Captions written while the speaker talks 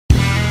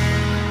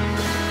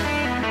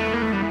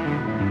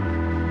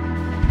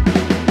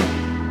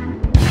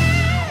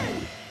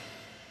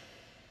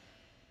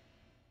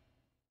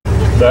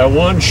That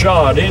one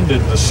shot ended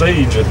the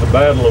siege at the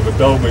Battle of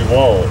Adobe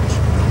Walls.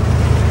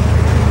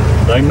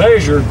 They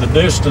measured the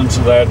distance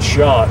of that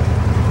shot.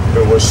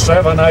 It was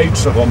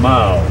 7/8 of a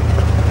mile.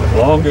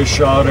 Longest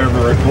shot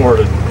ever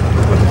recorded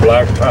with a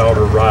black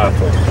powder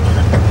rifle.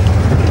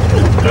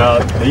 Now,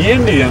 the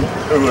Indian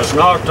who was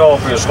knocked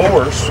off his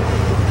horse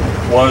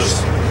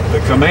was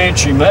the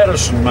Comanche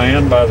medicine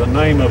man by the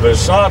name of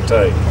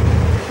Isate.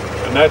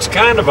 And that's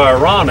kind of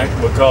ironic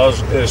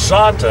because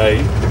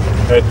Isate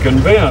had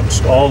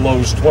convinced all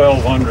those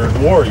 1,200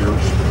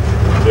 warriors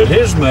that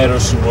his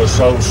medicine was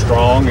so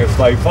strong, if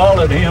they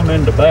followed him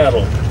into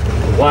battle,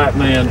 the white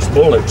man's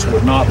bullets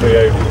would not be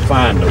able to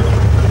find him.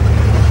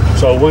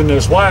 So when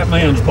this white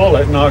man's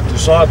bullet knocked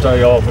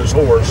Isate off his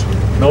horse,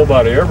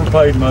 nobody ever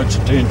paid much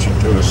attention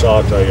to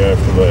Isate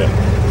after that.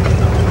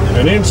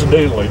 And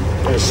incidentally,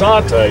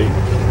 Isate,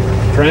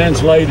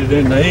 translated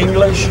into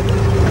English,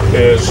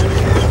 is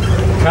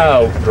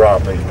cow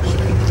droppings.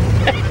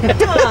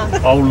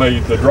 Only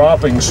the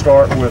droppings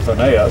start with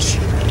an S.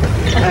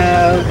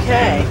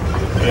 Okay.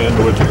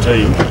 And with a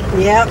T.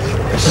 Yep.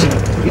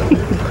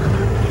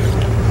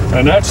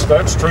 And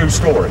that's true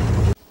story.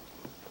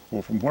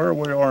 Well, from where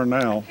we are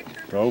now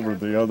to over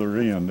the other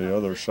end, the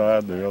other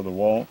side, the other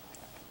wall,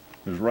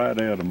 is right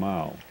at a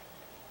mile.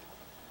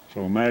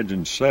 So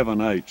imagine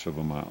 7/8 of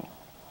a mile.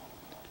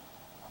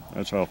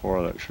 That's how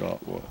far that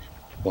shot was.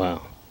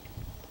 Wow.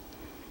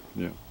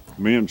 Yeah.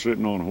 Men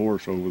sitting on a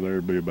horse over there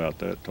would be about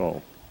that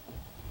tall.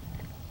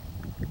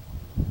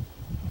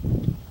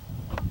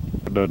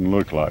 It doesn't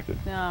look like it.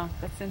 No,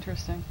 that's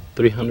interesting.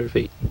 300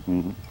 feet.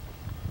 Mm-hmm.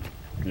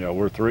 Yeah,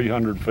 we're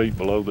 300 feet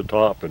below the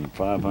top and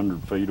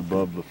 500 feet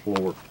above the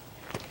floor.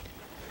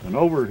 And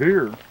over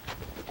here,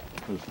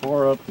 as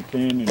far up the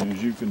canyon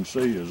as you can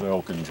see, is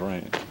Elkins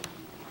Ranch.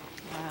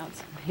 Wow,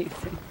 it's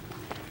amazing.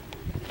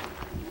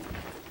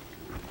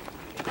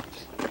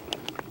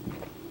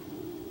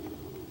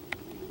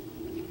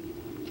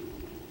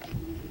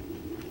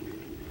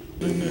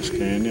 In this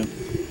canyon,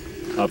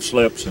 I've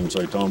slept since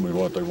they told me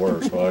what they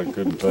were, so I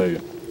couldn't tell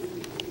you.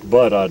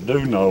 But I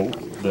do know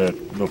that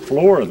the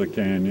floor of the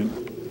canyon,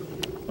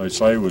 they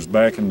say, was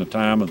back in the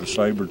time of the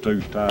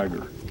saber-toothed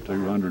tiger,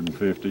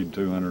 250,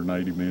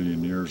 280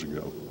 million years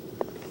ago.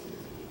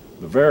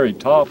 The very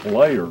top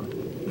layer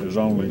is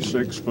only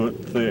 6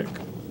 foot thick,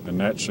 and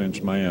that's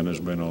since man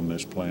has been on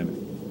this planet.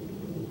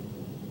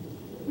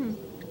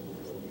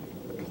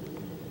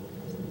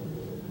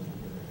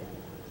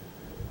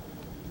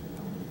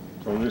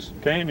 So this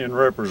canyon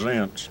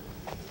represents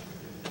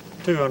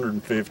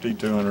 250,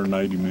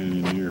 280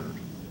 million years.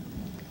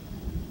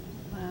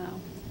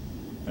 Wow.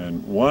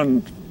 And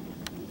one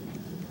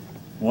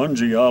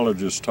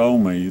geologist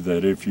told me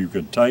that if you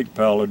could take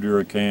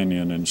Paladura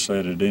Canyon and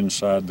set it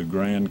inside the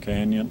Grand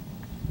Canyon,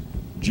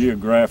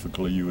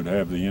 geographically you would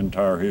have the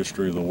entire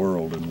history of the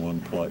world in one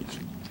place.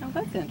 Oh,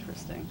 that's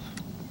interesting.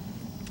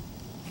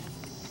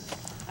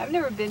 I've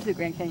never been to the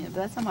Grand Canyon, but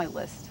that's on my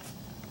list.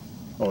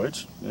 Oh,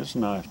 it's a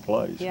nice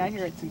place. Yeah, I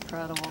hear it's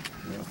incredible.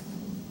 Yeah.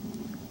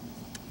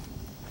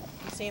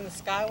 You seen the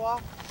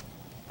skywalk?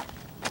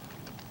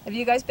 Have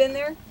you guys been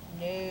there?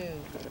 No.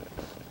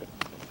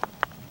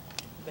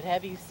 But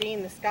have you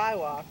seen the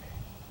skywalk?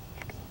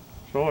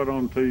 Saw it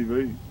on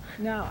TV.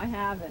 No, I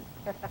haven't.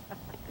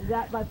 Is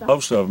that like the...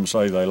 Most of them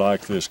say they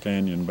like this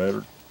canyon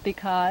better.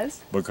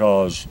 Because?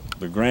 Because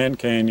the Grand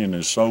Canyon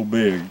is so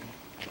big,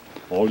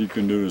 all you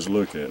can do is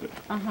look at it.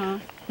 Uh-huh.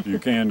 You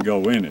can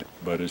go in it,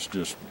 but it's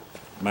just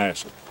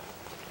massive.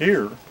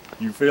 Here,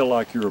 you feel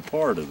like you're a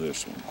part of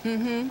this one.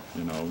 Mm-hmm.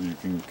 You know, you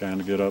can kind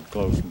of get up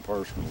close and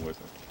personal with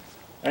it.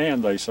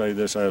 And they say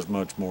this has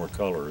much more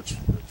color. It's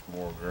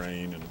more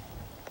green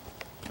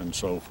and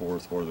so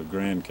forth, where the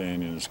Grand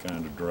Canyon is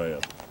kind of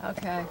drab.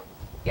 Okay.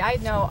 Yeah,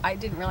 I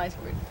didn't realize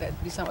that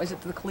is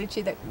it the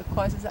caliche that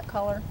causes that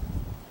color?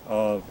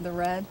 The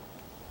red?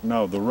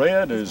 No, the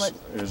red is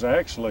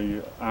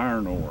actually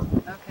iron ore.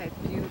 Okay,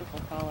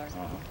 beautiful color.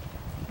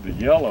 The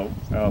yellow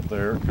out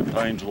there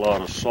contains a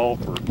lot of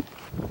sulfur.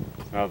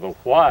 Now the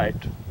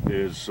white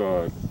is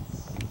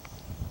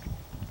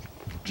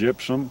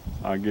gypsum,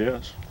 I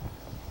guess.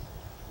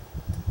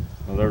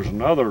 Now there's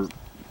another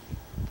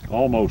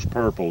almost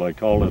purple, they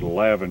call it a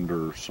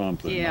lavender or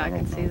something. Yeah, I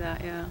can don't see know.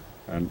 that, yeah.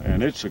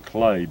 And it's a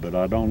clay, but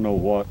I don't know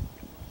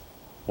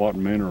what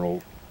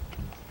mineral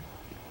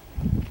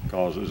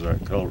causes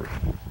that color.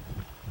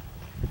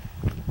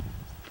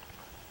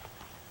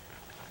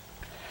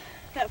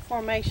 That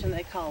formation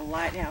they call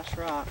Lighthouse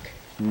Rock.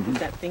 Mm-hmm. Is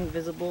that thing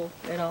visible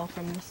at all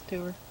from this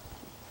tour?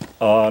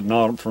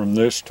 Not from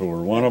this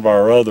tour. One of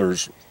our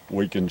others,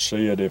 we can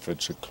see it if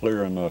it's a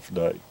clear enough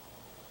day.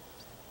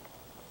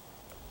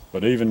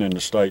 But even in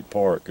the state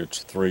park,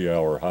 it's a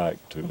 3-hour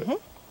hike to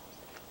it.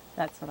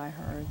 That's what I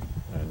heard.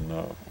 And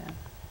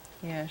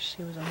Yeah,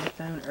 she was on the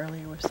phone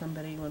earlier with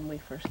somebody when we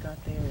first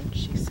got there, and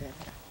she said,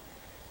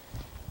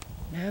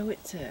 no,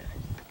 it's a...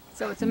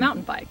 So it's a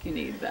mountain bike you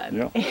need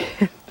then? yeah.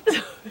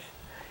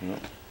 Yeah.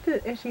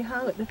 As she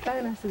hung up the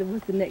phone, I said,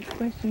 the next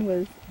question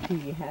was, do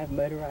you have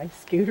motorized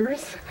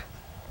scooters?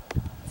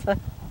 So,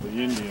 The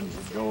the Indians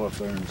would go up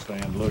there and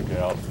stand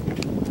lookout,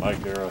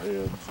 make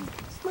arrowheads.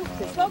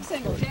 Smoke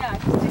signals, yeah.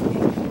 I was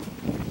thinking.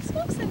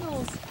 Smoke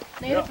signals.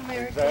 Native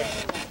American.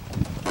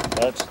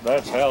 Exactly.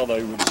 That's how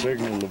they would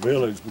signal the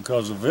village,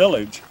 because the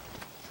village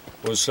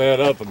was set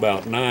up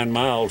about 9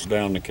 miles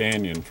down the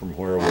canyon from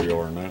where we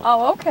are now.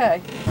 Oh,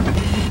 okay.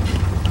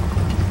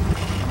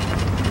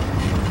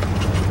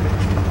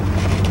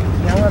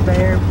 Yellow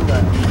Bear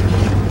Bluff.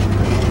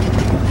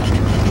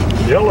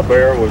 Yellow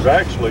Bear was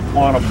actually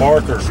Quanah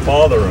Barker's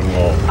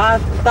father-in-law. I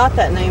thought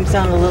that name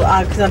sounded a little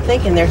odd because I'm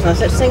thinking there's no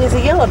such thing as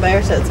a yellow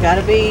bear, so it's got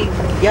to be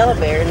Yellow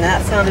Bear, and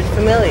that sounded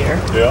familiar.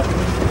 Yeah.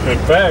 In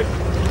fact,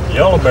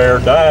 Yellow Bear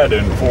died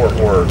in Fort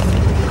Worth.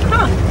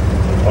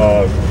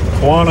 Huh.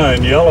 Quanah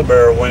and Yellow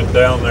Bear went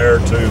down there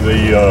to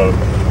the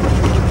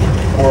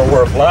Fort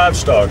Worth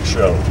Livestock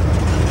Show.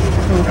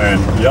 And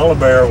Yellow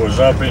Bear was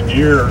up in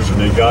years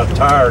and he got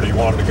tired. He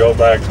wanted to go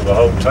back to the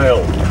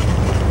hotel.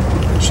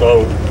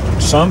 So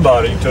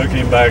somebody took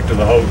him back to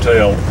the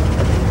hotel.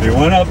 He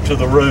went up to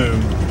the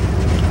room,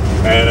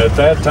 and at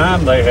that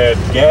time they had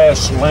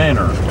gas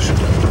lanterns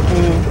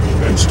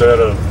instead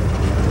of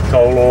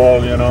coal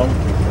oil, you know.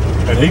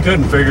 And he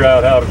couldn't figure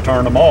out how to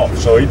turn them off,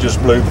 so he just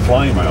blew the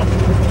flame out.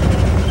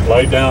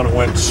 Laid down and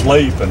went to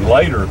sleep. And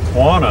later,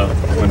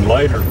 when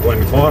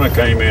Quanah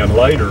came in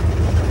later,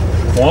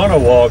 Quanah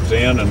walked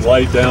in and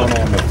laid down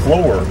on the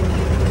floor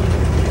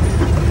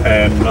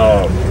and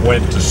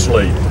went to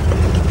sleep.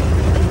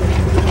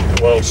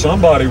 Well,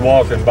 somebody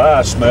walking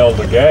by smelled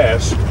the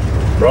gas,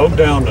 broke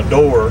down the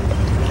door.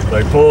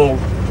 They pulled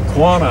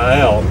Quanah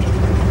out.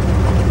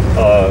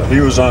 He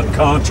was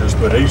unconscious,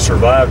 but he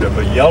survived it.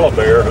 But Yellow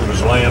Bear, who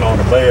was laying on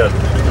a bed,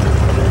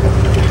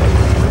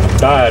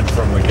 died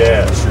from the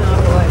gas.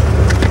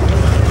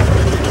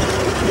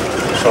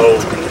 So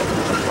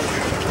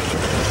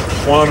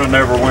Quanah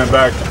never went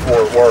back to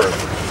Fort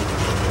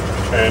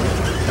Worth, and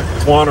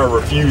Quanah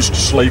refused to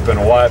sleep in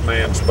a white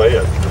man's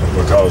bed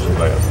because of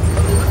that.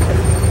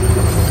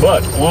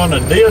 But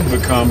Quanah did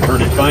become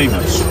pretty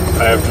famous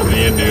after the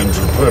Indians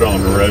were put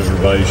on the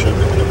reservation.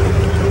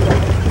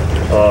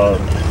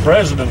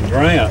 President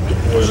Grant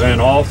was in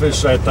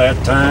office at that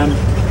time,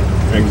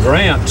 and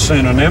Grant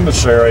sent an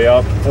emissary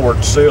out to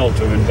Fort Sill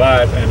to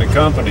invite and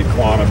accompany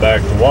Quanah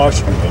back to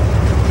Washington.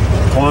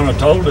 Quanah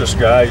told this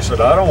guy, he said,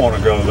 "I don't want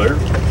to go there.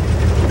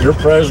 Your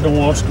president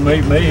wants to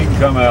meet me, he can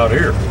come out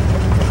here."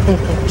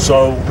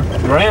 So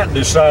Grant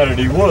decided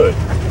he would.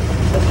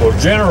 Well,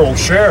 General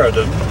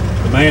Sheridan,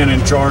 the man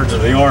in charge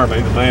of the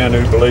army, the man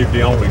who believed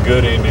the only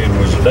good Indian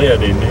was a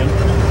dead Indian,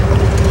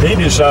 he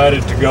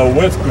decided to go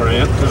with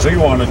Grant because he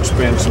wanted to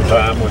spend some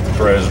time with the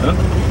president.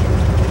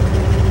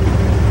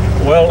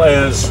 Well,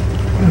 as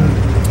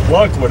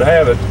luck would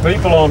have it, the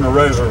people on the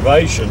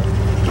reservation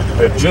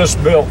had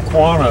just built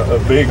Quanah a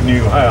big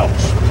new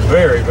house.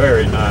 Very,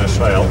 very nice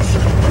house.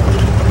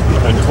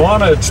 And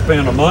Quanah had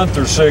spent a month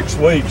or 6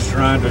 weeks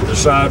trying to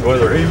decide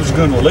whether he was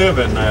going to live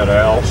in that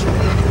house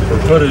or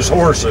put his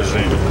horses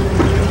in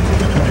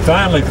it. He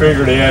finally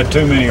figured he had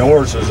too many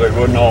horses, they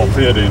wouldn't all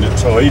fit in it,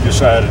 so he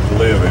decided to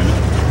live in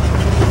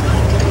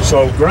it.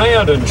 So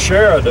Grant and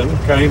Sheridan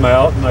came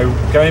out and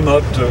they came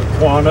up to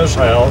Quanah's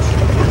house.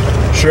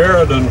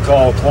 Sheridan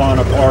called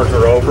Quanah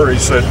Parker over. He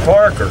said,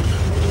 "Parker,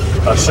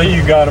 I see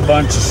you got a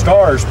bunch of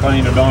stars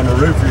painted on the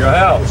roof of your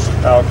house.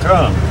 How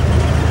come?"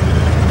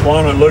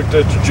 Quanah looked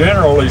at the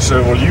general. He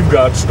said, "Well, you've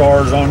got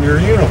stars on your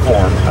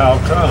uniform. How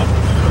come?"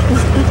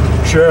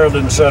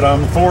 Sheridan said,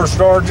 "I'm a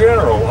 4-star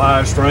general,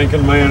 highest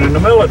ranking man in the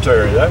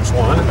military. That's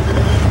why."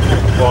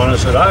 Quanah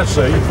said, "I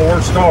see,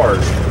 4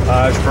 stars,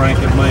 highest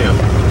ranking man."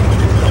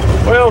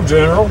 "Well,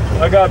 General,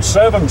 I got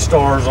 7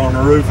 stars on the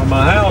roof of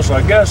my house.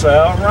 I guess I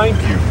outrank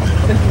you."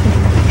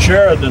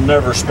 Sheridan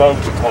never spoke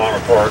to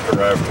Quanah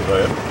Parker after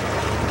that.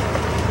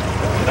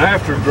 And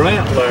after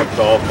Grant left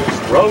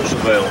office,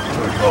 Roosevelt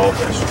took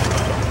office.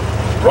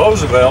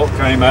 Roosevelt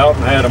came out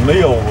and had a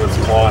meal with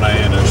Quanah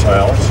in his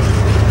house.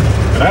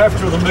 And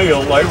after the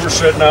meal, they were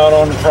sitting out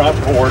on the front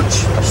porch,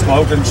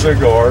 smoking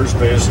cigars,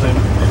 visiting.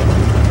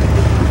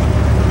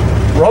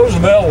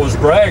 Roosevelt was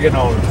bragging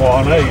on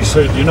Quanah. He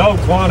said, "You know,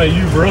 Quanah,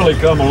 you've really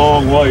come a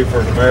long way for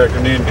an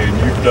American Indian.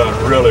 You've done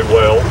really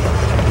well.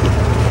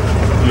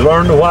 You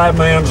learned the white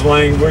man's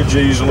language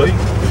easily.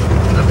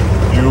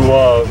 You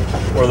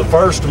were the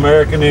first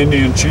American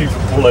Indian chief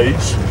of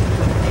police.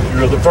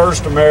 You're the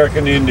first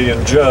American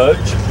Indian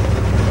judge,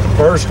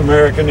 first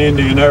American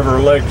Indian ever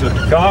elected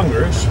to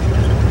Congress.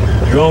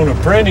 You own a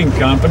printing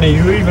company.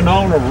 You even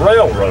own a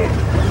railroad.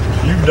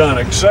 You've done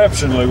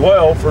exceptionally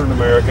well for an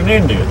American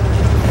Indian.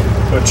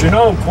 But you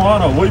know,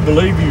 Quanah, we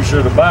believe you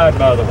should abide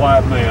by the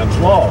white man's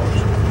laws."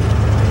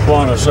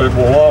 Quanah said,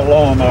 "Well, what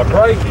law am I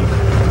breaking?"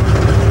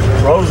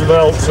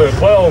 Roosevelt said,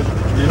 "Well,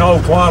 you know,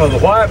 Quanah, the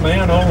white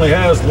man only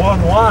has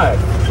 1 wife.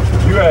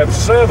 You have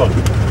 7.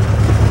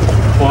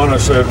 Quanah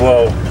said,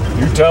 "Well,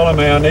 you telling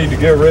me I need to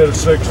get rid of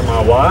 6 of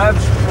my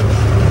wives?"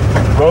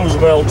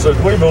 Roosevelt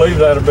said, "We believe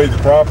that'd be the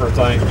proper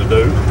thing to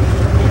do."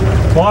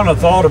 Quanah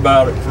thought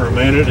about it for a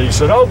minute. He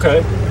said,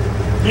 "Okay,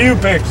 You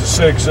pick the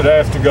 6 that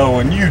have to go,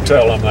 and you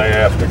tell them they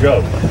have to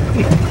go.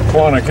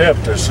 Quanah kept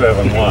his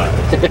 7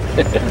 wives.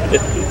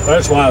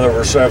 That's why there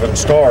were 7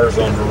 stars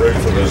on the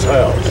roof of his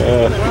house.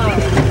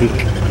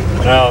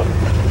 Now,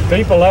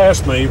 people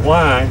ask me,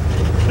 why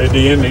did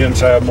the Indians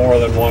have more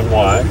than one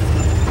wife?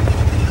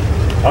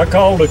 I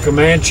called a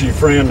Comanche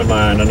friend of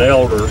mine, an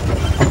elder,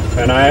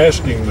 and I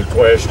asked him the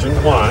question,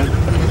 why?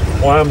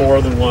 Why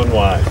more than one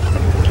wife?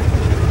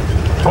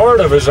 Part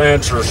of his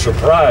answer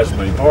surprised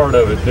me, part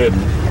of it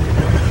didn't.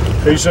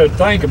 He said,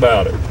 think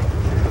about it.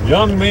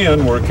 Young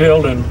men were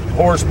killed in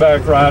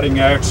horseback riding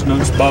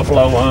accidents,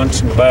 buffalo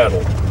hunts, and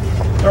battle.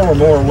 There were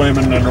more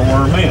women than there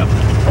were men.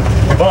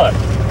 But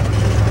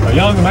a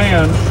young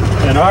man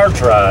in our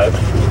tribe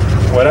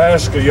would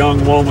ask a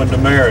young woman to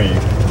marry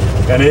him.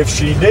 And if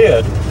she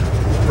did,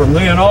 from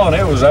then on,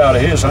 it was out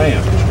of his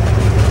hands.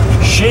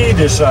 She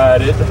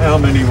decided how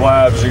many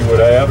wives he would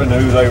have and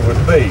who they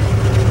would be.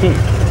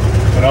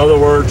 In other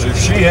words, if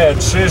she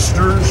had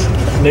sisters,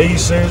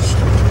 nieces,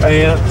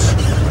 aunts,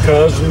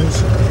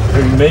 cousins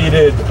who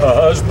needed a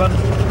husband,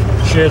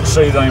 she'd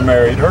see they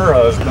married her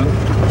husband,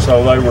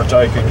 so they were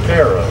taken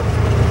care of.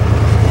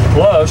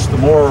 Plus, the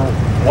more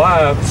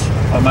wives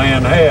a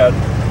man had,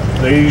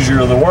 the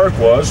easier the work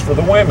was for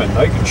the women.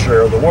 They could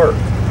share the work.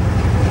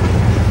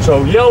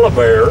 So Yellow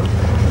Bear,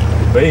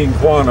 being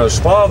Quanah's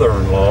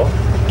father-in-law,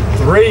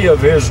 3 of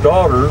his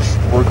daughters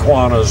were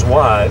Quanah's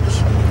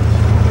wives.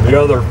 The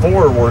other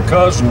 4 were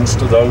cousins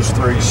to those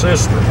 3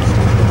 sisters.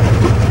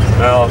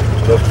 Now,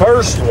 the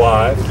first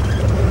wife,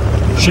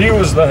 she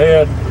was the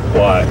head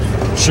wife.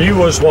 She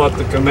was what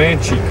the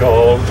Comanche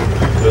called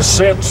the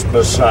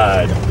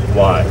sits-beside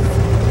wife.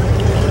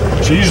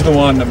 She's the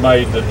one that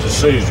made the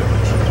decisions.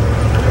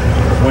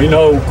 We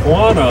know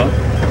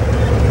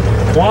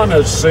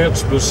Quanah's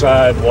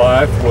sits-beside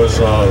wife was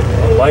a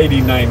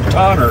lady named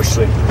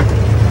Tonnersy.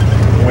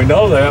 We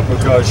know that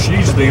because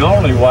she's the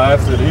only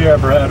wife that he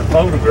ever had a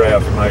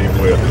photograph made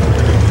with.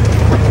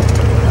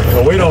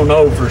 So we don't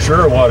know for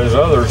sure what his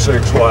other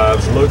 6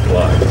 wives looked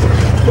like,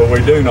 but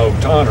we do know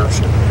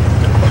Tonnersy.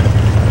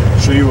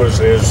 She was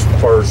his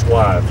first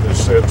wife, his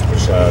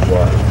sits-beside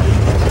wife.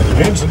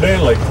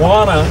 Incidentally,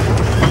 Quanah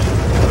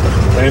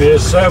and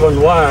his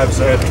 7 wives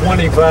had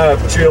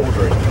 25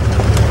 children,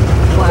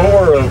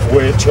 4 of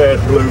which had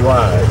blue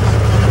eyes,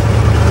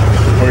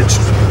 which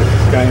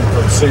came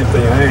from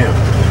Cynthia Ham,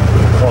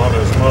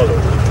 Quanah's mother,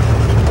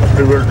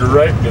 who were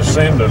direct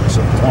descendants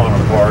of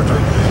Quanah Parker.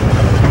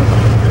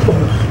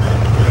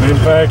 And in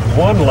fact,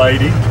 one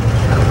lady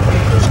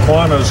is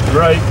Quanah's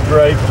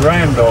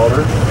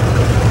great-great-granddaughter.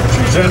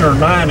 She's in her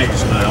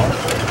 90s now.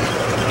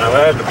 And I've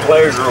had the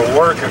pleasure of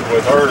working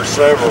with her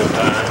several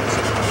times.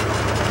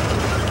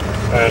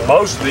 And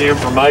most of the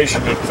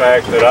information, in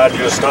fact, that I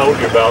just told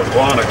you about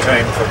Quanah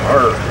came from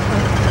her.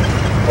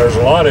 There's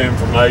a lot of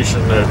information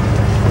that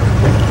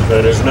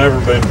has never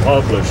been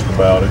published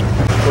about it.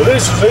 Well,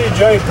 this is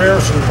E.J.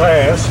 Pearson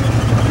Pass.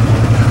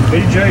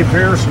 E.J.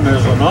 Pearson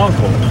is an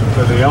uncle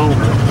to the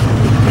owner,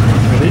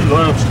 and he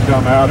loves to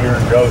come out here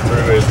and go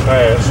through his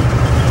pass.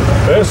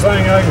 Best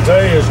thing I can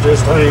tell you is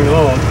just hang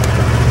on.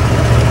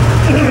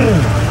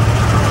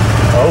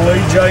 Old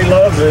E.J.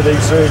 loves it. He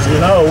says, you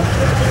know,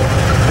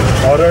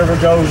 whatever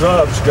goes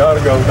up's got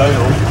to go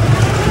down.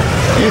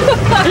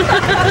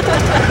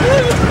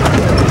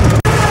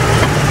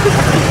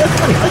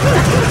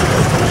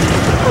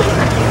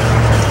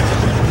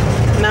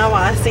 Now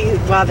I see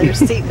why there's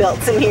seat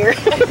belts in here.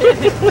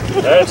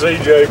 That's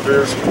E.J.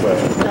 Pearson.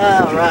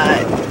 All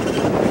right.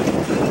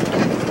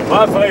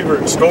 My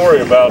favorite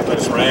story about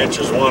this ranch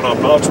is one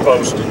I'm not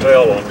supposed to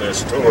tell on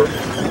this tour,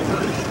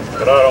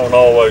 but I don't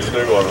always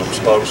do what I'm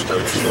supposed to,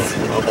 so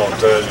I'm going to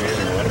tell you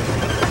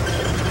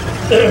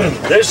anyway.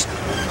 This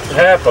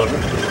happened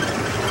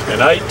in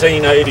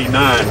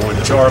 1889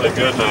 when Charlie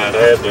Goodnight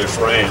had this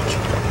ranch.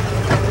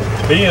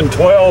 He and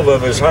 12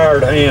 of his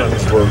hired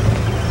hands were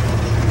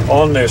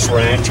on this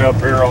ranch up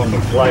here on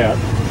the flat,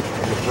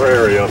 the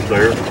prairie up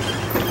there.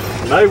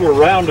 And they were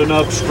rounding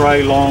up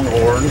stray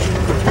longhorns,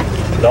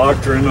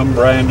 doctoring them,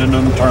 branding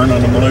them,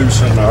 turning them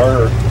loose in the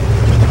herd.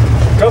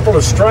 A couple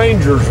of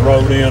strangers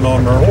rode in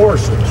on their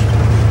horses.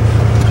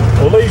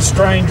 Well, these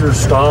strangers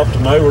stopped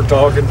and they were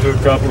talking to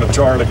a couple of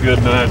Charlie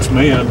Goodnight's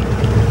men.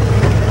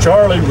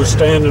 Charlie was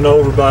standing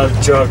over by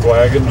the chuck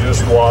wagon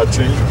just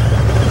watching.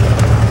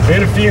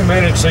 In a few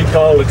minutes he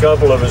called a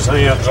couple of his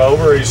hands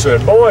over. He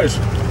said, boys,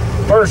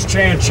 first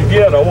chance you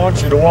get, I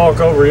want you to walk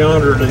over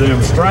yonder to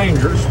them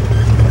strangers.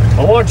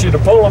 I want you to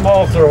pull them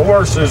off their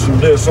horses and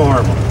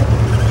disarm them.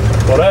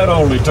 Well, that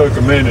only took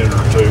a minute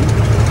or 2.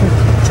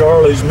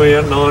 Charlie's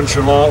men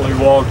nonchalantly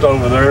walked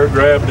over there,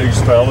 grabbed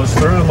these fellas,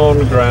 threw them on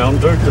the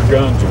ground, took their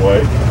guns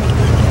away.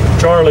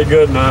 Charlie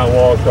Goodnight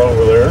walked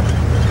over there.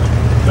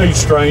 These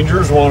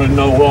strangers wanted to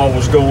know what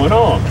was going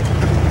on.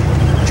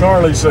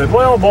 Charlie said,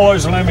 well,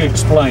 boys, let me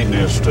explain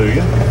this to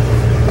you.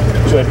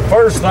 He said, the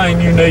first thing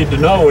you need to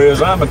know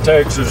is I'm a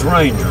Texas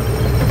Ranger.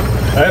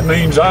 That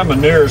means I'm the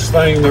nearest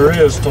thing there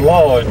is to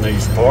law in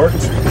these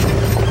parts.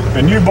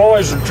 And you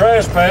boys are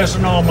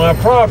trespassing on my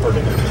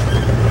property.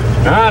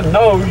 Now, I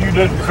know you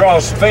didn't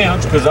cross the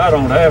fence because I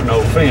don't have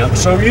no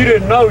fence, so you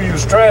didn't know you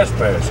was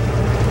trespassing.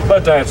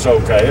 But that's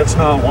okay. It's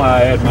not why I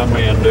had my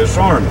men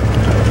disarmed.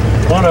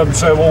 One of them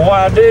said, well,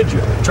 why did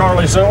you?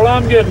 Charlie said, well,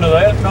 I'm getting to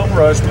that. Don't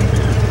rush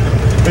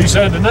me. He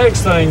said, the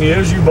next thing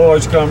is you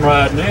boys come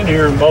riding in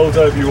here and both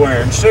of you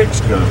wearing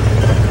 6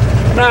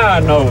 guns. Now, I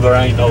know there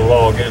ain't no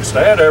law against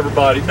that.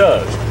 Everybody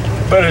does.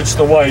 But it's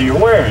the way you're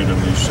wearing them,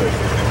 you see.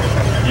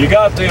 You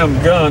got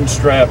them guns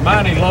strapped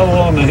mighty low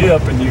on the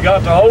hip and you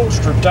got the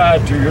holster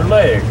tied to your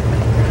leg.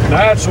 Now,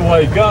 that's the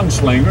way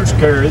gunslingers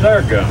carry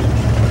their guns.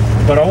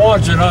 But I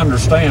want you to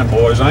understand,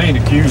 boys, I ain't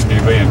accusing you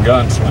of being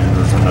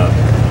gunslingers or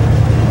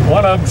nothing.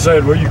 One of them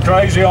said, well, you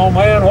crazy old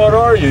man, what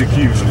are you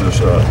accusing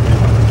us of?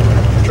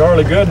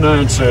 Charlie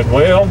Goodnight said,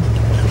 well,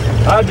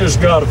 I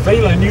just got a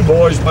feeling you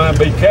boys might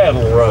be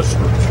cattle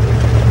rustlers.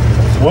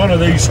 One of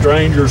these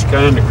strangers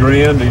kind of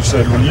grinned. He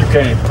said, well, you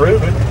can't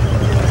prove it.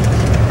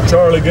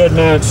 Charlie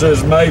Goodnight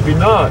says, maybe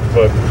not,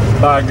 but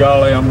by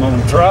golly, I'm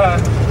going to try.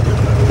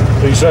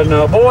 He said,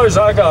 now, boys,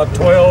 I got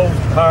 12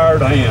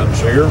 hired hands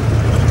here.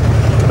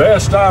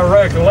 Best I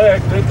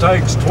recollect, it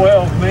takes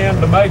 12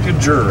 men to make a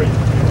jury.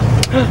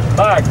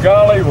 By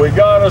golly, we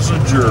got us a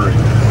jury.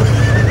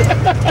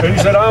 He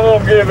said, I'm going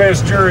to give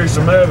this jury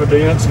some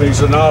evidence. And he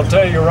said, I'll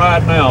tell you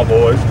right now,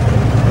 boys,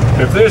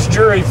 if this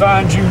jury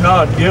finds you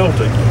not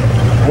guilty,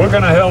 we're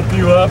going to help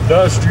you up,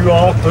 dust you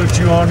off, put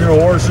you on your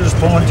horses,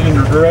 point you in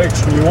the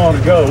direction you want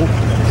to go,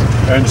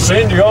 and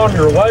send you on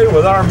your way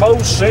with our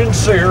most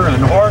sincere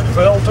and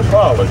heartfelt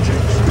apologies.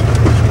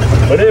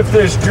 But if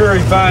this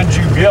jury finds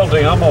you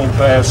guilty, I'm going to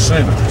pass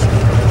sentence.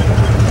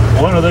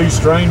 One of these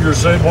strangers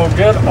said, well,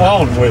 get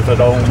on with it,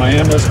 old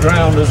man. This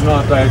ground is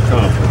not that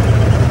comfortable.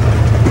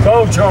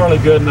 So Charlie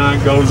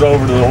Goodnight goes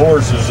over to the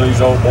horses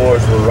these old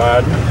boys were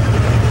riding.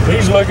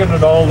 He's looking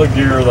at all the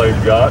gear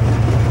they've got.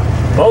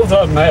 Both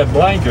of them had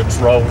blankets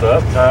rolled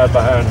up, tied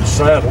behind the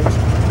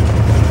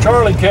saddles.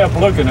 Charlie kept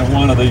looking at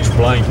one of these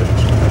blankets.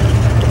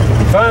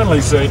 He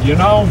finally said, you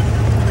know,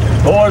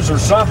 boys,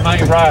 there's something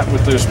ain't right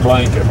with this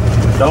blanket.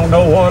 Don't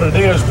know what it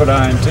is, but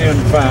I intend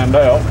to find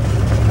out.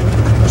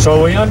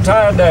 So we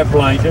untied that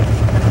blanket,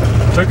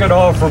 took it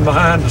off from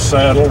behind the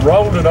saddle,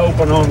 rolled it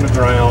open on the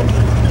ground.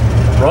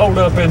 Rolled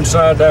up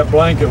inside that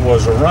blanket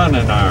was a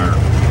running iron.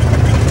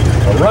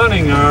 A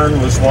running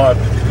iron was what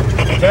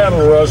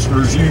cattle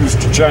rustlers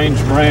used to change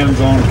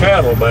brands on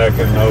cattle back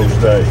in those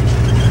days.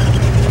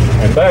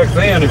 And back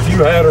then, if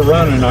you had a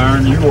running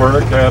iron, you were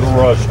a cattle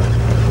rustler.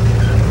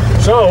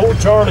 So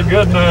Charlie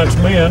Goodnight's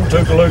men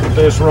took a look at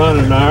this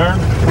running iron.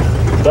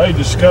 They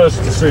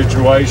discussed the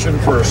situation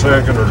for a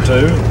second or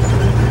two.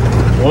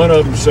 One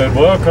of them said,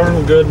 well,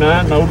 Colonel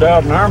Goodnight, no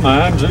doubt in our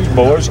minds, these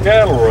boys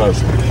cattle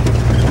rustlers.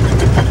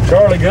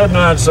 Charlie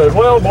Goodnight said,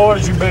 well,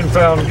 boys, you've been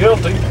found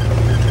guilty.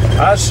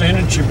 I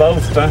sentence you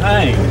both to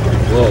hang.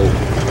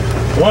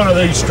 Whoa. One of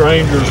these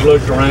strangers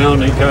looked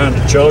around. He kind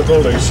of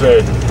chuckled. He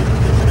said,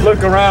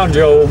 look around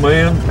you, old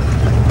man.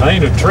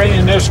 Ain't a tree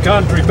in this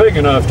country big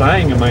enough to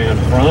hang a man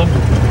from.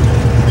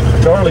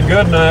 Charlie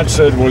Goodnight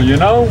said, well, you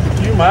know,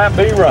 you might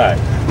be right.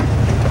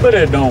 But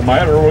it don't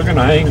matter. We're going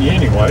to hang you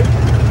anyway.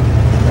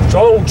 So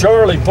old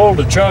Charlie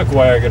pulled a chuck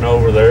wagon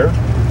over there.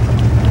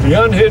 He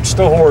unhitched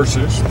the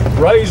horses,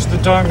 raised the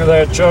tongue of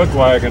that chuck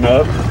wagon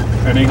up,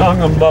 and he hung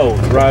them both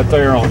right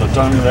there on the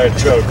tongue of that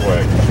chuck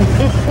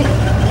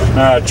wagon.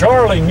 Now,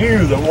 Charlie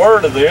knew the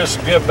word of this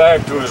would get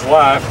back to his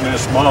wife,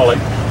 Miss Molly,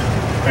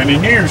 and he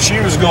knew she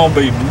was going to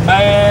be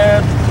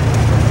mad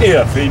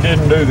if he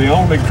didn't do the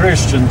only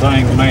Christian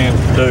thing a man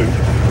could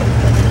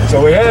do.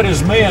 So he had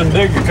his men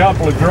dig a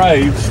couple of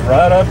graves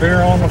right up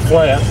here on the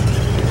flat,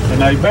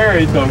 and they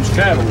buried those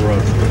cattle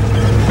rustlers.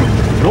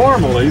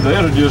 Normally, they'd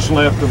have just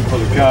left them for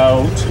the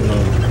coyotes and the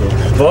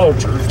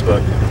vultures,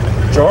 but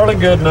Charlie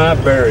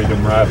Goodnight buried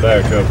them right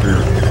back up here.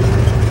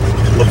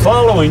 The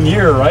following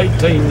year,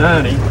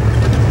 1890,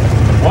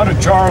 one of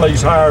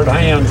Charlie's hired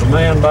hands, a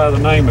man by the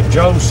name of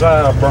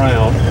Josiah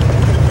Brown,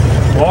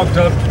 walked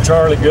up to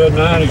Charlie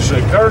Goodnight. He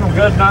said, Colonel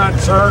Goodnight,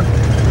 sir,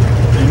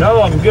 you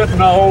know I'm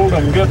getting old,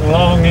 I'm getting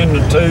long in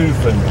the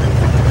tooth, and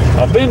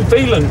I've been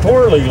feeling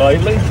poorly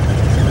lately.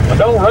 I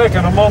don't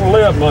reckon I'm going to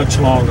live much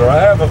longer. I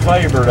have a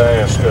favor to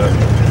ask of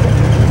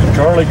you.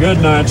 Charlie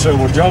Goodnight said,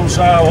 well,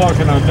 Josiah, what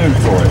can I do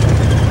for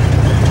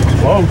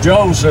you? Well,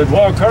 Joe said,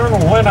 well, Colonel,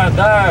 when I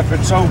die, if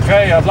it's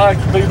okay, I'd like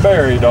to be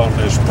buried on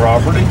this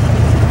property.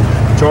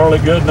 Charlie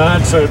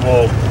Goodnight said,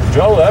 well,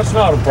 Joe, that's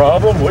not a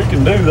problem. We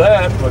can do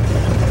that, but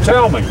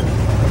tell me,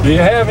 do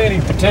you have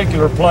any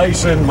particular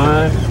place in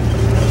mind?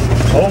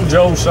 Old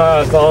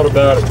Josiah thought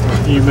about it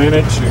for a few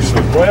minutes. He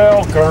said,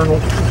 well,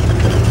 Colonel,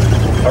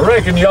 I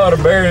reckon you ought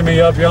to bury me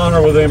up yonder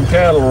with them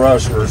cattle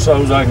rustlers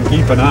so I can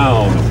keep an eye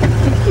on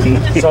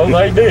them. So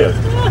they did.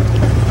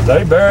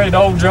 They buried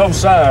old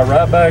Josiah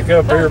right back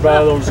up here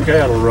by those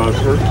cattle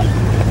rustlers.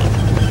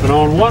 And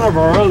on one of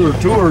our other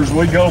tours,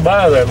 we go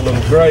by that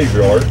little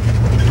graveyard.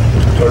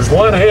 There's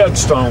one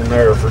headstone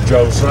there for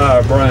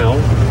Josiah Brown.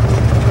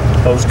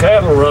 Those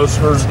cattle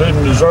rustlers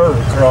didn't deserve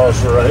a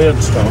cross or a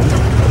headstone.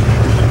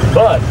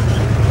 But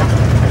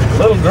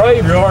a little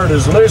graveyard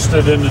is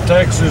listed in the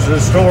Texas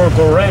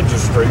Historical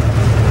Registry.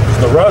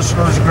 It's the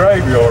Rustler's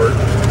Graveyard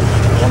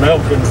on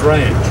Elkins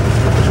Ranch.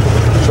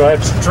 So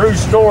that's a true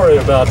story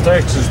about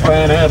Texas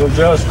Panhandle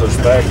justice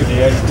back in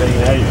the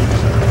 1880s.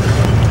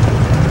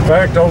 In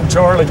fact, old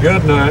Charlie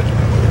Goodnight,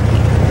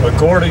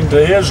 according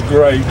to his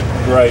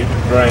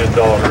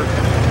great-great-granddaughter,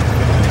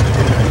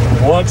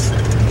 once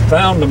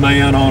found a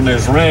man on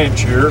his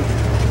ranch here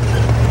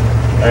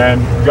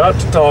and got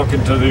to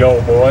talking to the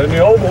old boy. And the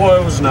old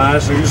boy was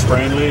nice, he was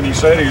friendly, and he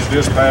said he was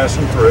just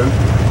passing through.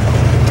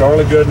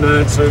 Charlie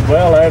Goodnight said,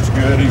 well, that's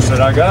good. He said,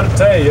 I got to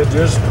tell you,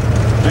 just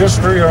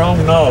for your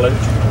own knowledge,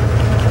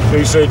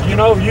 he said, you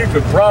know, you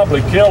could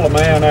probably kill a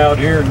man out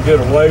here and get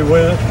away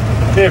with it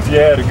if you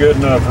had a good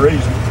enough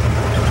reason.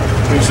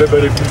 He said,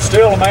 but if you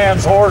steal a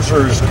man's horse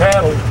or his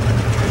cattle,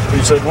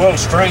 he said, we'll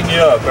string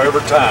you up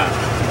every time.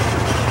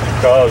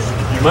 Because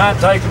you might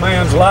take a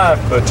man's life,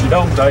 but you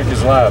don't take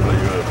his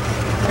livelihood.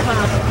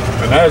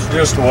 And that's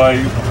just the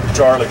way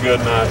Charlie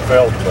Goodnight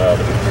felt about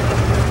it.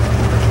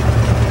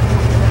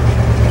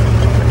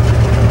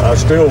 I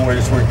still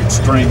wish we could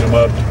string them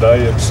up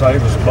today. It'd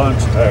save us a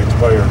bunch of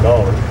taxpayer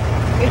dollars.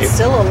 It's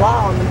still a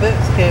law on the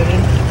books, Cody.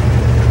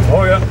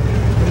 Oh, yeah.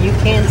 You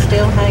can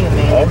still hang a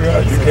man. Oh, yeah,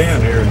 you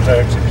can here in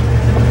Texas.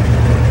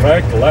 In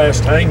fact, the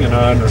last hanging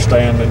I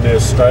understand in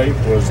this state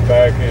was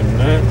back in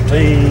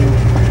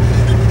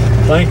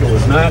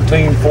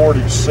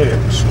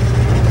 1946.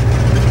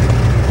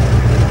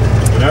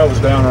 And that was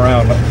down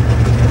around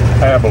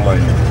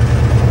Abilene.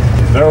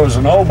 There was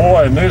an old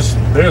boy, and this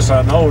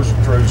I know is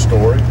a true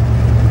story.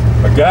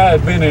 A guy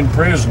had been in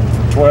prison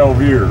for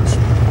 12 years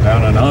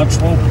down in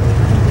Huntsville.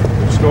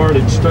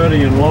 Started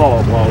studying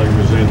law while he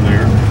was in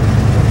there.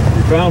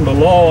 He found a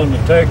law in the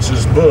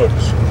Texas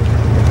books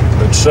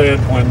that said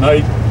when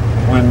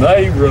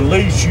they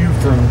release you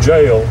from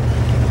jail,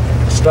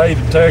 the state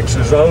of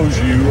Texas owes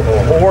you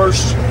a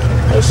horse,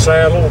 a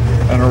saddle,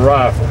 and a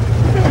rifle.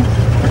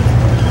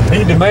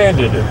 He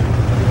demanded it.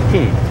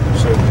 He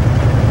said,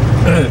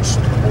 it's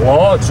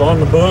law, it's on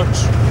the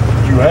books.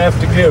 You have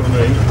to give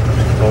me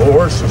a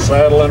horse, a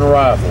saddle, and a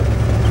rifle.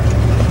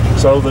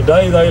 So the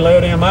day they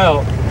let him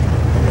out,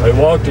 they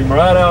walked him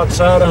right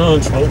outside of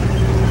Huntsville,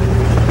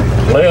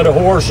 led a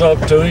horse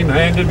up to him,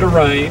 handed the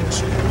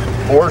reins.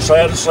 Horse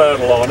had a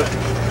saddle on it.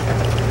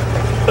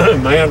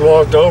 Man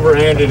walked over,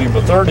 handed him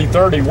a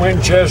 .30-30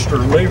 Winchester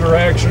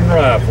lever-action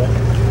rifle.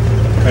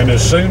 And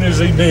as soon as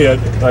he did,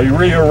 they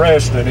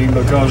rearrested him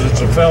because it's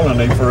a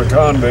felony for a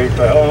convict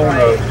to own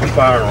a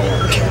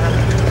firearm.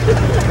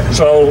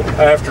 So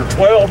after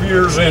 12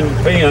 years in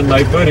pen,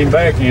 they put him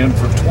back in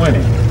for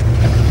 20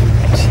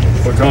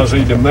 because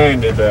he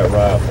demanded that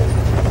rifle.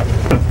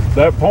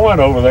 That point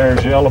over there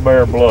is Yellow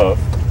Bear Bluff.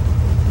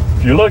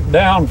 If you look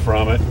down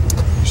from it,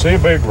 you see a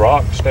big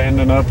rock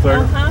standing up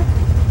there?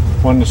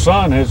 When the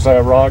sun hits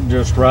that rock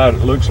just right,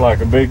 it looks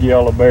like a big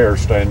yellow bear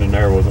standing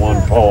there with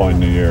one paw in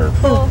the air.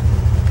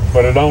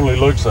 But it only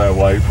looks that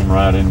way from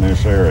right in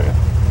this area.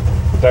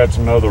 But that's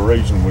another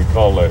reason we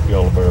call that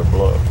Yellow Bear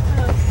Bluff.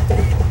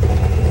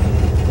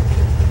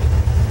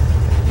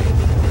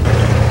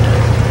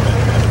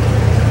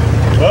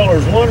 Well,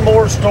 there's one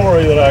more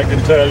story that I can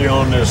tell you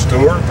on this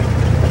tour.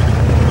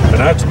 And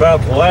that's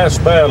about the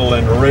last battle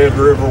in the Red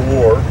River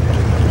War,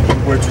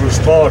 which was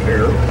fought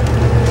here.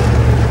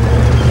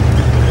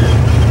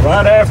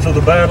 Right after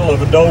the Battle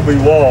of Adobe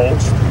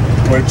Walls,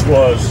 which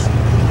was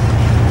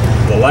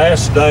the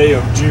last day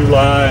of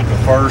July and the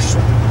first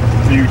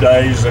few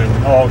days in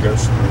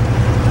August,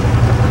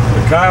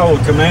 the Kiowa,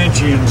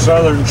 Comanche, and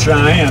Southern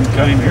Cheyenne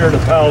came here to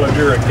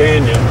Paladira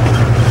Canyon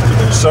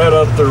and set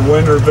up their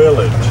winter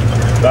village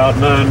about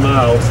 9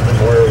 miles from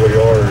where we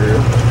are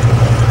here.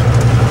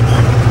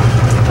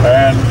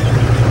 And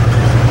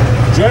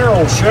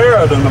General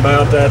Sheridan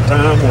about that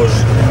time was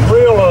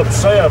real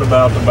upset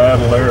about the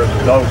battle there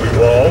at Adobe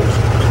Walls.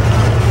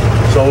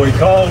 So he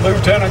called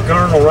Lieutenant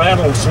Colonel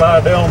Randall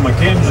Slidell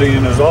McKenzie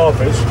in his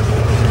office.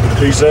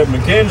 He said,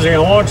 McKenzie, I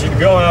want you to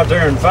go out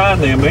there and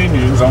find them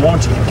Indians. I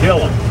want you to kill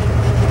them.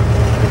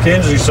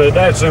 McKenzie said,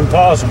 that's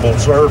impossible,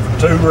 sir, for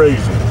 2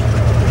 reasons.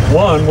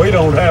 One, we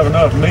don't have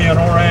enough men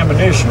or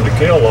ammunition to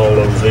kill all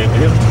those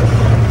Indians.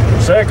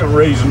 The second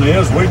reason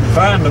is we can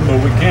find them, but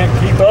we can't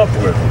keep up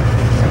with them.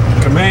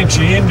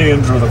 Comanche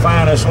Indians are the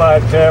finest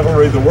light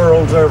cavalry the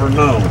world's ever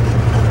known.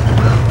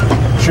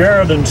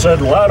 Sheridan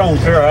said, well, I don't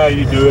care how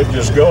you do it,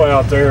 just go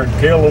out there and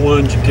kill the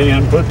ones you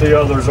can, put the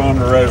others on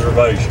the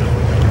reservation.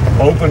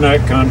 Open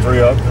that country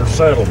up for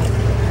settlement.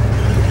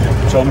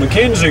 So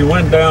McKenzie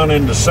went down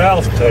into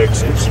South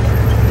Texas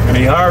and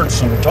he hired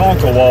some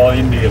Tonkawa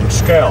Indian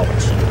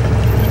scouts.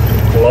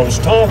 Well, those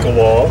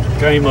Tonkawa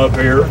came up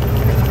here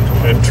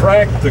and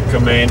tracked the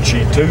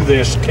Comanche to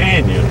this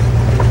canyon.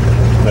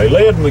 They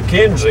led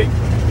McKenzie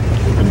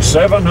and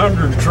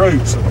 700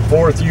 troops of the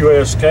 4th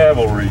U.S.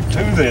 Cavalry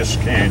to this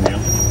canyon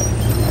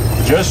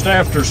just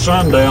after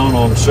sundown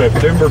on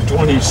September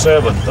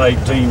 27,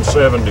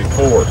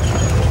 1874.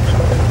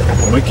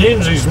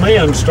 McKenzie's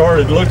men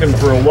started looking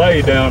for a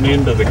way down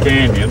into the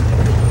canyon,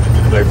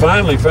 They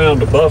finally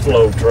found a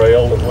buffalo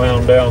trail that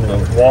wound down the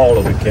wall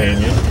of the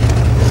canyon.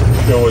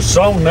 It was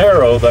so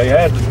narrow they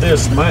had to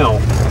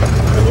dismount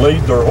and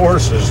lead their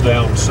horses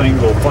down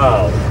single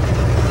file.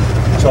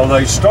 So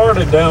they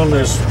started down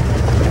this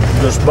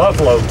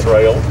buffalo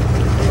trail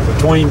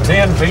between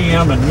 10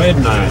 p.m. and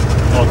midnight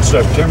on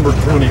September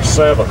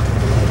 27th.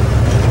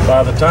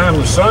 By the time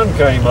the sun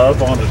came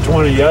up on the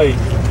 28th,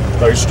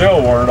 they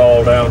still weren't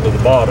all down to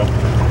the bottom.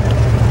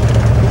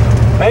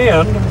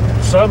 And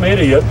some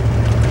idiot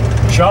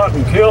shot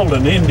and killed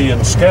an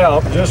Indian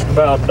scout just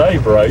about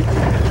daybreak,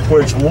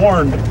 which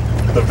warned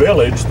the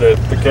village that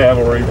the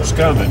cavalry was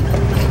coming.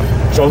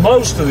 So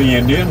most of the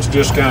Indians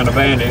just kind of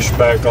vanished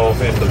back off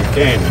into the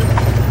canyon.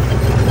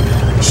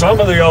 Some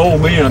of the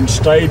old men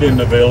stayed in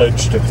the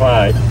village to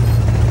fight.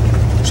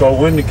 So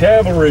when the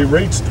cavalry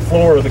reached the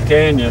floor of the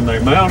canyon, they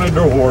mounted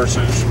their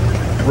horses,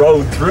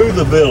 rode through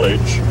the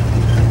village,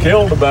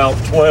 killed about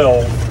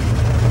 12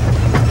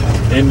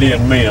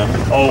 Indian men,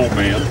 old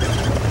men.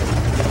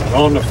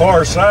 On the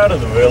far side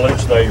of the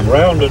village, they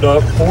rounded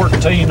up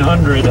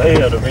 1,400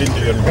 head of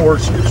Indian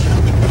horses.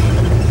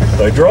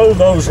 They drove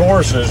those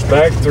horses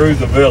back through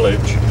the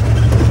village,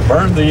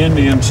 burned the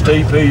Indians'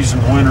 teepees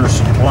and winter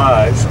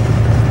supplies.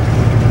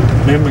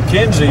 Then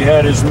Mackenzie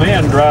had his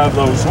men drive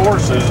those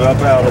horses up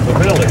out of the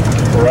village,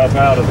 or up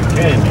out of the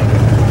canyon.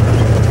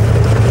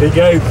 He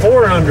gave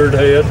 400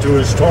 head to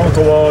his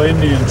Tonkawa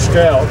Indian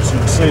scouts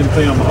and sent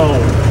them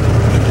home.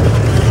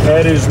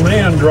 Had his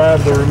men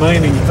drive the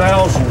remaining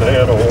 1,000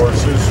 head of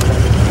horses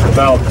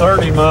about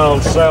 30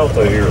 miles south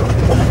of here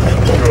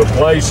to a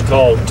place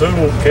called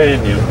Toole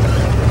Canyon,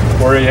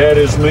 where he had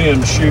his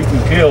men shoot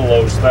and kill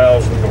those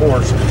 1,000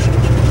 horses.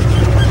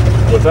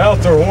 Without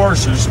their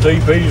horses,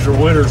 teepees, or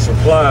winter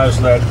supplies,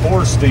 that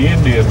forced the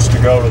Indians to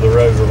go to the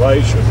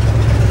reservation.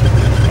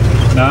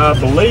 Now, I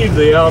believe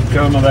the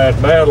outcome of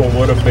that battle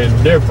would have been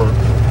different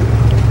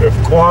if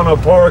Quanah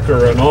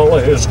Parker and all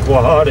of his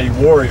Quahati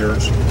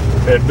warriors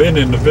had been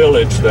in the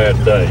village that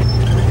day.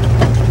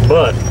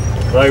 But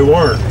they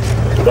weren't.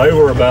 They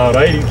were about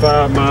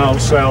 85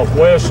 miles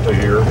southwest of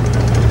here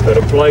at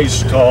a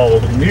place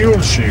called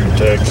Muleshoe,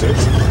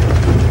 Texas,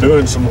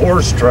 doing some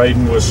horse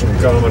trading with some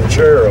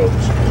Comancheros.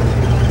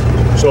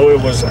 So it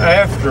was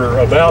after,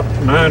 about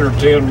 9 or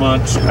 10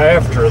 months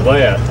after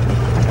that,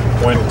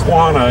 when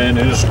Quanah and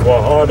his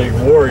Quahati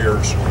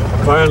warriors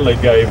finally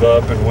gave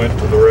up and went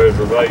to the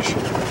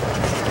reservation.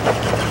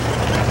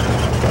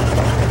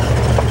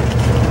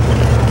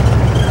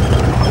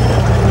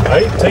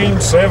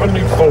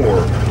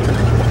 (1874),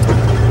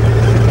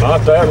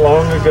 not that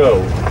long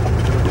ago.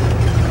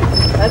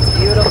 That's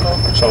beautiful.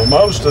 So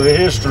most of the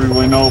history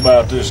we know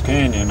about this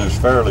canyon is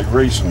fairly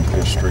recent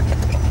history.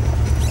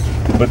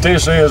 But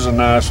this is a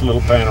nice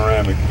little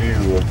panoramic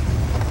view of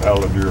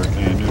Paladura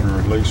Canyon, or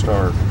at least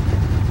our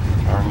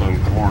little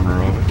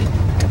corner of it.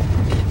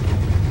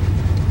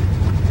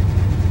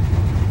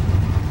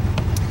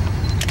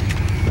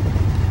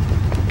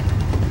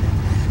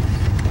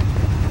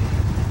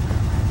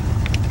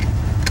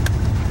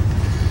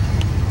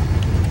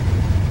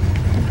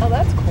 Oh,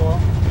 that's cool.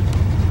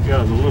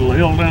 Yeah, the little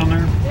hill down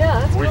there. Yeah,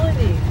 that's really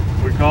neat.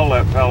 We call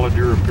that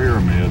Paladura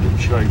Pyramid.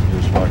 It's shaped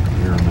just like a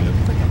pyramid.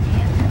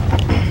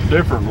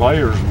 Different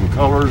layers and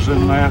colors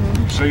in that.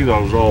 You see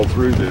those all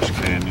through this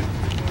canyon.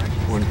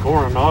 When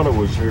Coronado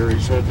was here, he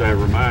said they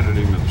reminded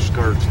him of the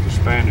skirts the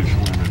Spanish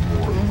women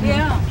wore.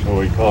 Yeah. So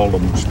he called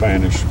them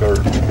Spanish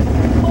skirts.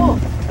 Cool.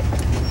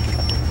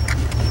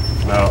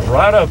 Now,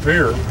 right up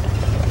here,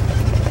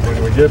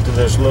 when we get to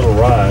this little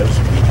rise,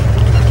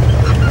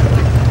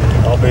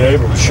 I'll be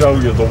able to show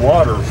you the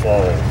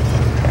waterfall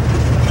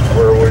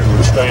where we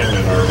were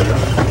standing earlier.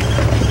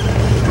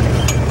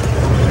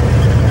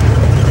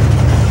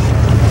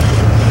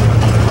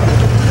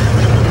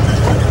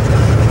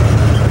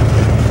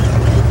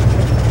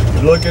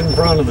 Look in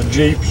front of the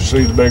Jeep, you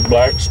see the big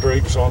black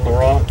streaks on the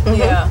rock?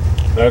 Yeah.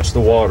 That's the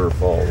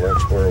waterfall.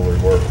 That's where we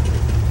were.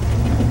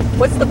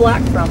 What's the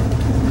black from?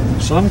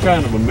 Some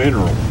kind of a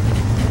mineral.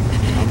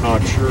 I'm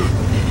not sure.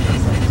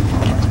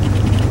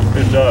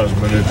 It does,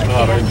 but it's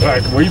not. In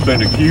fact, we've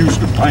been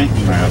accused of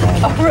painting that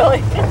on. Oh,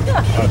 really?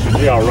 I said,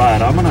 yeah,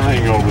 right. I'm going to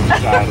hang over the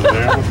side of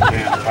there with a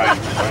can of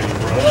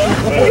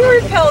paintbrush. We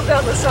repelled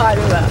down the side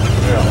of that.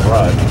 Yeah,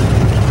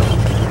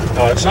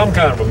 right. It's some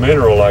kind of a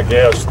mineral, I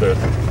guess, that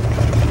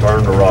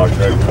turned the rock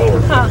that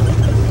color. Huh.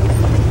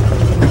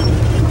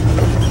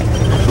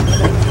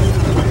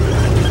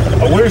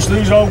 I wish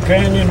these old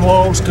canyon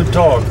walls could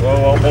talk,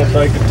 though. I'll bet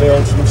they could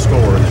tell some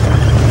stories.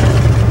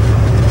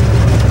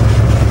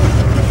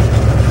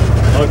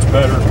 Much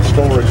better than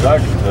stories I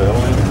can tell,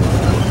 anyway.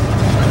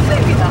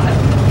 Maybe not.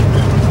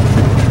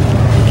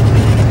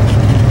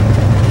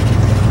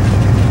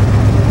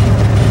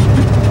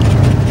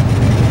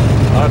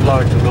 I'd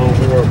like to know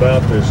more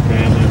about this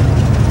canyon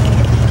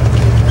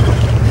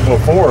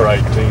before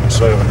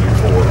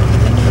 1874.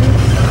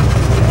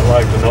 I'd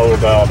like to know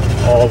about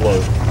all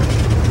the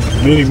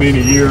many,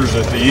 many years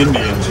that the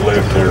Indians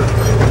lived here.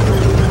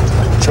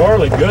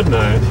 Charlie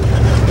Goodnight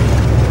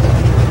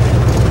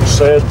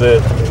said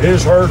that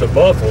his herd of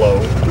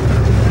buffalo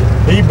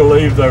He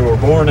believed they were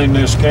born in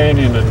this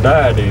canyon and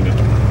died in it.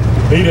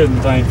 He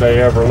didn't think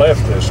they ever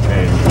left this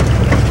canyon,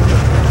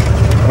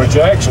 which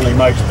actually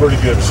makes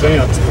pretty good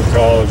sense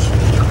because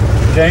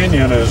the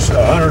canyon is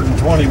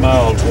 120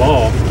 miles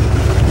long.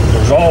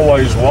 There's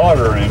always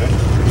water in it.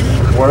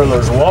 Where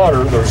there's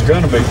water, there's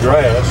going to be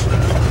grass.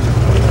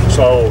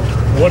 So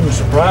it wouldn't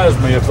surprise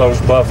me if those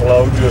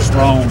buffalo just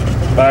roamed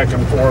back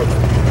and forth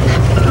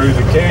through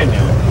the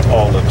canyon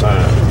all the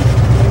time.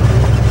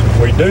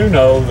 We do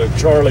know that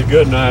Charlie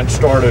Goodnight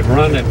started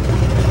running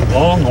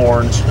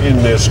longhorns in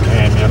this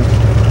canyon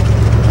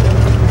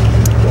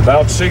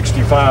about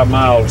 65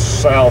 miles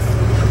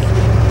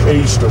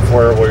southeast of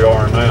where we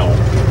are now.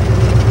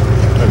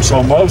 And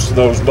so most of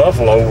those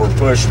buffalo were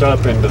pushed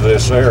up into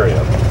this area.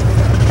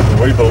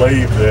 We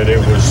believe that it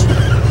was,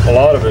 a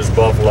lot of his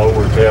buffalo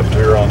were kept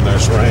here on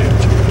this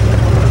ranch.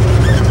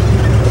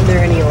 Is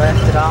there any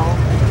left at all?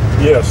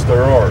 Yes,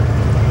 there are.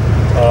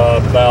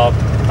 About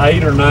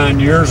 8 or 9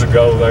 years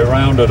ago, they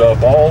rounded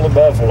up all the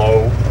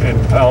buffalo in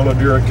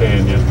Paladura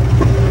Canyon.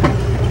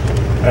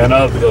 And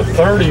of the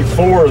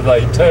 34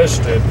 they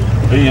tested,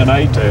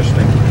 DNA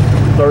testing,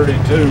 32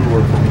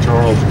 were from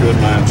Charles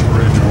Goodnight's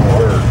original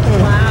herd.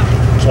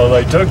 Wow. So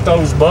they took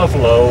those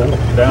buffalo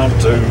down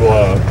to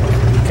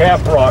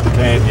Caprock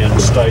Canyon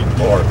State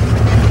Park,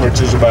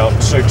 which is about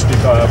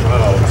 65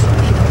 miles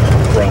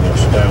from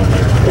us down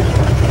there.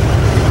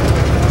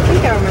 I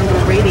think I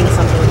remember reading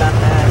something about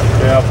that.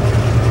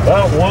 Yeah,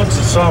 about once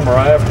a summer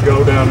I have to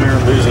go down there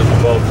and visit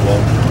the buffalo.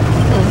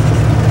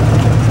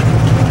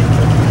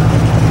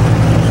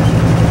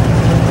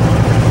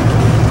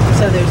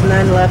 So there's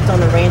none left on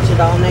the ranch at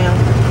all now?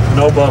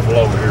 No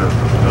buffalo here,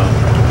 no.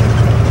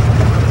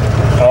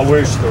 I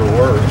wish there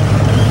were.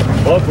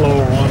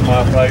 Buffalo are one of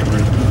my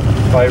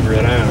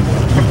favorite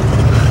animals.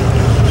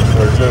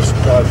 There's just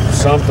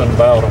something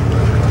about them.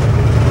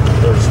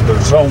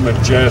 They're so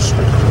majestic.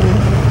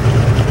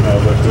 You know,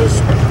 they're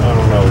just, I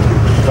don't know,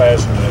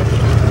 fascinating.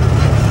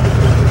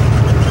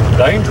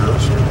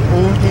 Dangerous,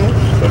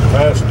 but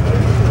fascinating.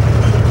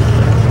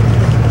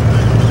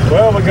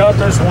 Well, we got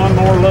this one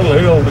more little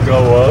hill to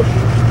go up.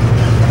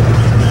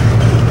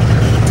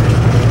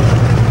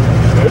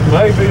 It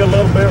may be a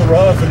little bit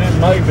rough and it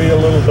may be a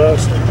little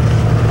dusty.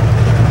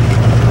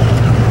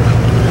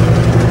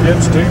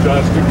 Gets too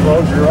dusty,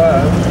 close your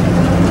eyes.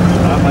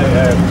 I may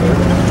have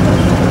to.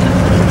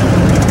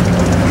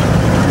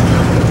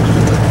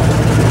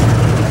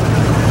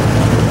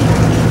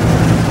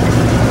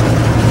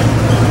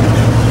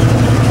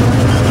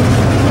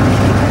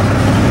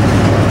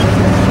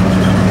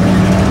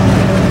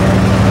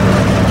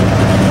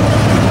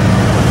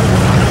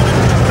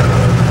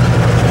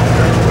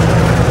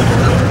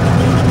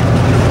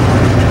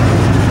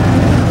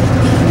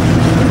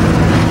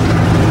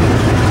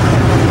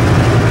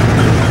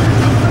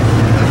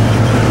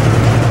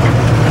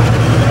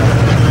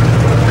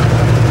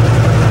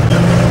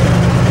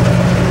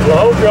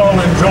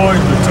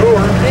 Enjoyed the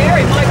tour.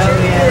 Very much.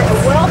 You're a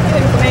wealth of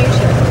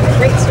information. A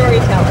great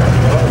storyteller.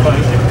 Oh,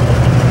 thank you.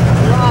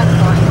 A lot of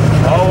fun.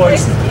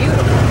 Always, This is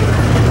beautiful.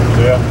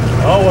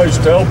 yeah. I always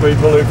tell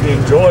people if you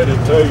enjoyed it,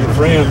 tell your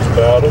friends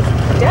about it.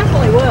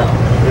 Definitely will.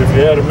 If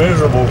you had a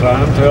miserable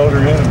time, tell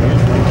your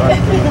enemies.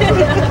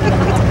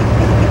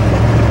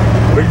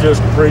 We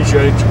just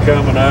appreciate you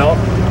coming out,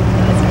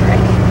 That's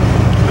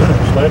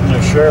great. letting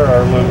us share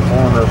our little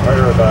corner of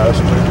paradise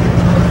with you.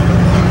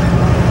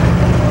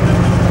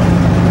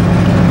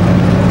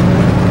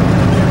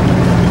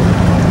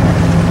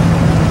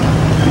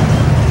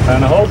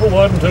 And I hope it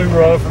wasn't too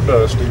rough or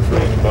dusty for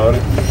anybody.